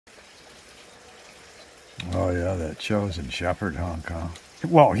Oh, yeah, that chosen shepherd hunk, huh?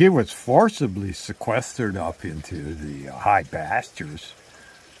 Well, he was forcibly sequestered up into the high pastures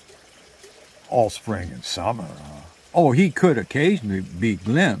all spring and summer. Oh, he could occasionally be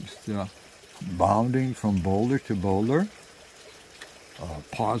glimpsed, bounding from boulder to boulder,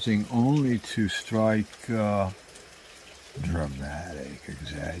 pausing only to strike dramatic,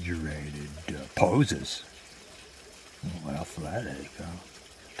 exaggerated poses, athletic,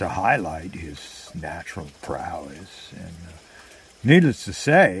 to highlight his natural prowess. And needless to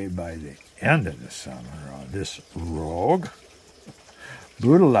say, by the end of the summer, this rogue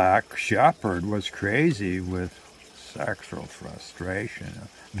Budalak shepherd was crazy with sexual frustration,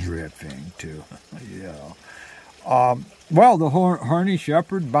 dripping too, well, the horny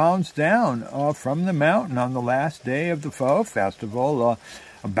shepherd bounds down from the mountain on the last day of the Faux Festival,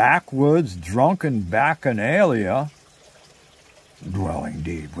 a backwoods drunken bacchanalia, dwelling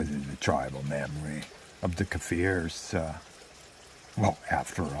deep within the tribal memory of the Kafirs. Well,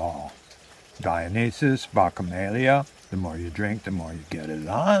 after all, Dionysus, Bacchanalia, the more you drink, the more you get it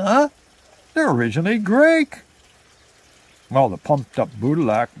on, huh? They're originally Greek. Well, the pumped-up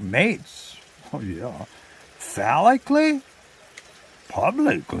Budalak mates, phallically,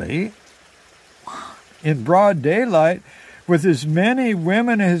 publicly, in broad daylight, with as many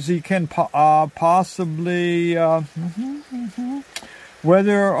women as he can possibly,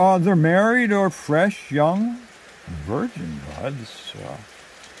 whether they're married or fresh, young, virgin buds.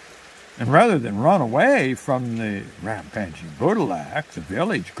 And rather than run away from the rampaging Budalak, the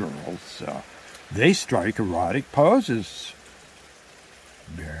village girls, they strike erotic poses,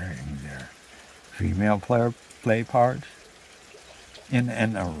 bearing their female play parts in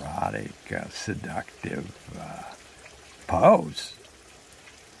an erotic, seductive pose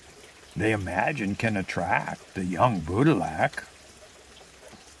they imagine can attract the young Budalak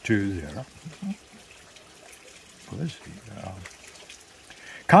to their pussy.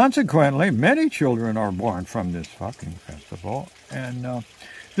 Consequently, many children are born from this fucking festival, and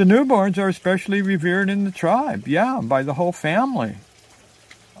the newborns are especially revered in the tribe, by the whole family,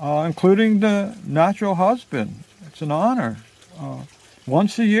 including the natural husband. It's an honor.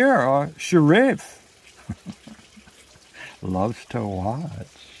 Once a year, Sharif loves to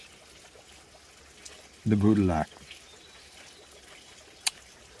watch the Budalak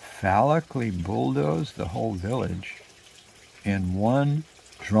phallically bulldoze the whole village in one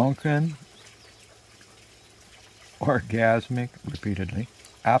drunken, orgasmic, repeatedly,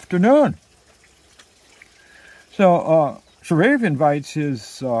 afternoon. So Sharif invites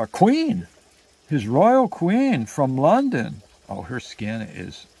his queen, his royal queen from London. Oh, her skin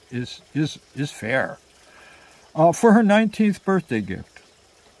is fair. For her 19th birthday gift.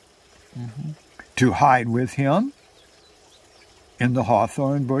 To hide with him in the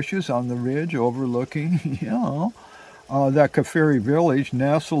hawthorn bushes on the ridge overlooking, that Kafiri village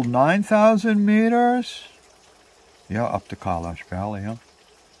nestled 9,000 meters, up the Kalash Valley,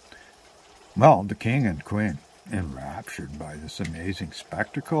 Well, the king and queen, enraptured by this amazing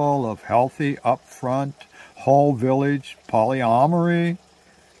spectacle of healthy, upfront, whole village polyamory,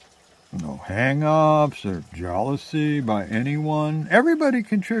 no hang-ups or jealousy by anyone. Everybody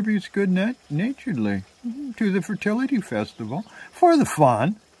contributes good-naturedly to the fertility festival for the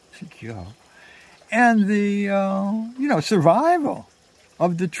fun, and the, survival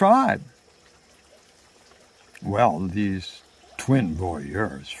of the tribe. Well, these twin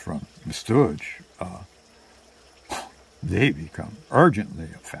voyeurs from Mstuj, they become urgently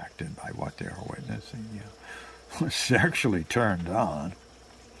affected by what they are witnessing, sexually turned on.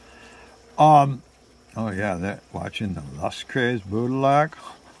 Watching the lust-crazed Budalak.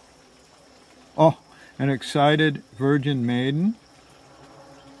 Oh, an excited virgin maiden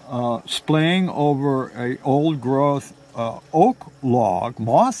splaying over a old-growth oak log,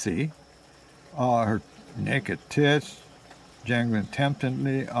 mossy, her naked tits jangling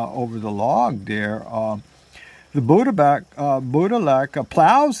temptingly over the log there. The Budalak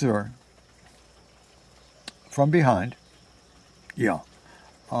plows her from behind.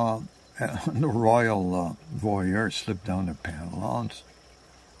 The royal voyeur slipped down the pantalons.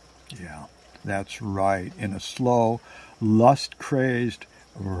 That's right. In a slow, lust-crazed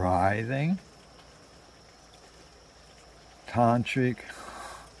writhing, tantric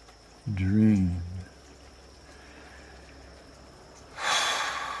dream.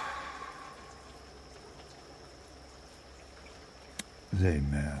 They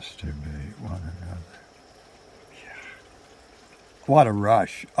masturbate one another. What a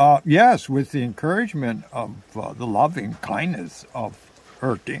rush. Yes, with the encouragement of the loving kindness of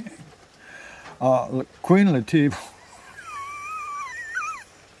her king. Queen Latifah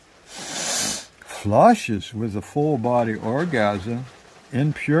flushes with a full-body orgasm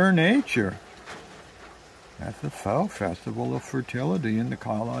in pure nature at the Faux Festival of Fertility in the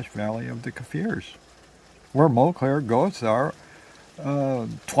Kailash Valley of the Kafirs, where mole-haired goats are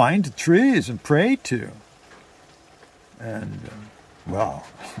twined to trees and prayed to. And, well,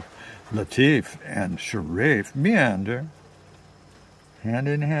 Latif and Sharif meander hand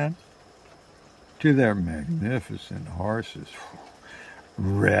in hand to their magnificent horses,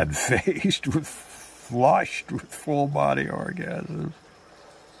 red-faced, flushed with full-body orgasms.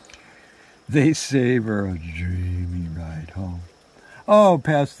 They savor a dreamy ride home. Oh,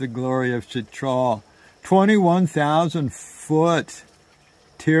 past the glory of Chitral, 21,000-foot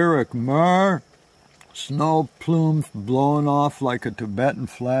Tirik Mer, snow plumes blown off like a Tibetan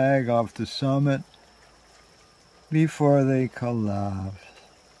flag off the summit before they collapse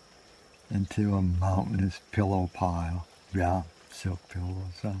into a mountainous pillow pile. Yeah, silk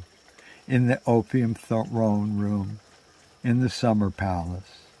pillows, huh? In the opium throne room in the summer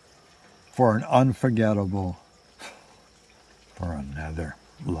palace for an unforgettable, for another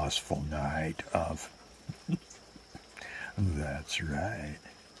lustful night of... That's right.